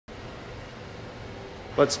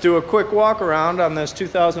Let's do a quick walk around on this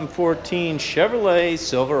 2014 Chevrolet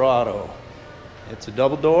Silverado. It's a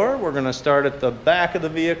double door. We're going to start at the back of the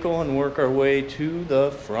vehicle and work our way to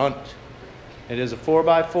the front. It is a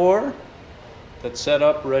 4x4 that's set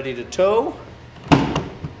up ready to tow.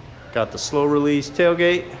 Got the slow release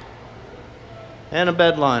tailgate and a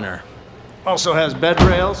bed liner. Also has bed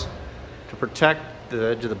rails to protect the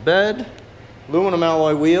edge of the bed. Aluminum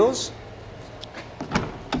alloy wheels.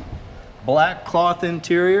 Black cloth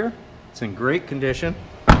interior. It's in great condition.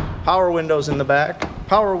 Power windows in the back.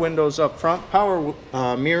 Power windows up front. Power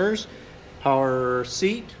mirrors. Power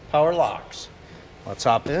seat. Power locks. Let's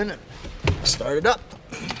hop in and start it up.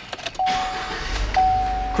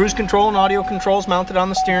 Cruise control and audio controls mounted on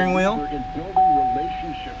the steering wheel.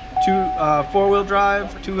 Four-wheel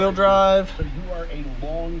drive, two-wheel drive.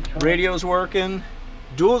 Radio's working.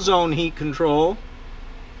 Dual zone heat control.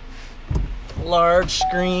 Large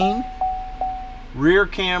screen. Rear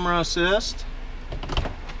camera assist.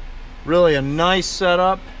 Really a nice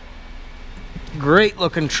setup. Great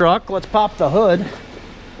looking truck. Let's pop the hood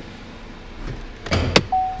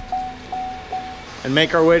and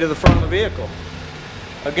make our way to the front of the vehicle.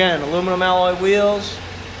 Again, aluminum alloy wheels,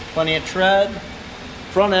 plenty of tread.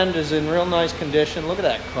 Front end is in real nice condition. Look at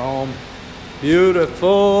that chrome.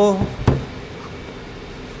 Beautiful.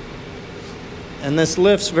 And this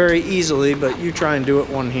lifts very easily, but you try and do it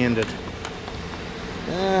one-handed.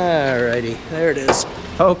 Alrighty, there it is.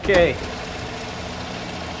 Okay.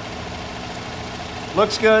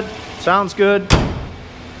 Looks good, sounds good.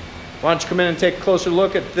 Why don't you come in and take a closer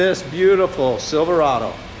look at this beautiful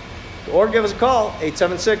Silverado. Or give us a call,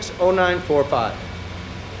 876-0945.